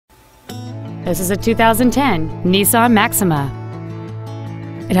This is a 2010 Nissan Maxima.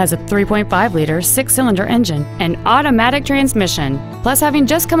 It has a 3.5-liter 6-cylinder engine and automatic transmission. Plus, having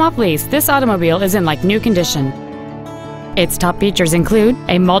just come off lease, this automobile is in like new condition. Its top features include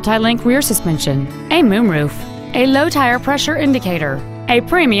a multi-link rear suspension, a moonroof, a low tire pressure indicator, a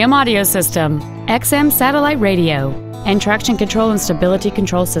premium audio system, XM satellite radio, and traction control and stability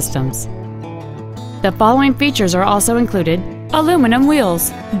control systems. The following features are also included: aluminum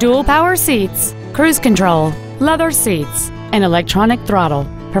wheels, dual power seats, cruise control, leather seats, an electronic throttle,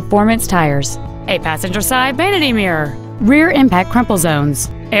 performance tires, a passenger side vanity mirror, rear impact crumple zones,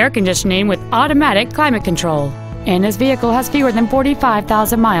 air conditioning with automatic climate control, and this vehicle has fewer than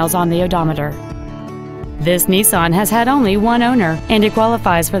 45,000 miles on the odometer. This Nissan has had only one owner, and it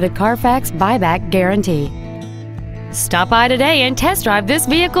qualifies for the Carfax buyback guarantee. Stop by today and test drive this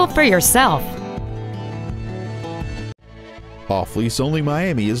vehicle for yourself. OffLeaseOnly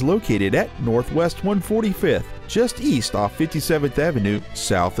Miami is located at Northwest 145th, just east off 57th Avenue,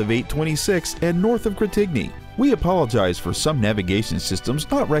 south of 826, and north of Cretigny. We apologize for some navigation systems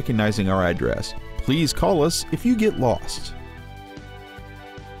not recognizing our address. Please call us if you get lost.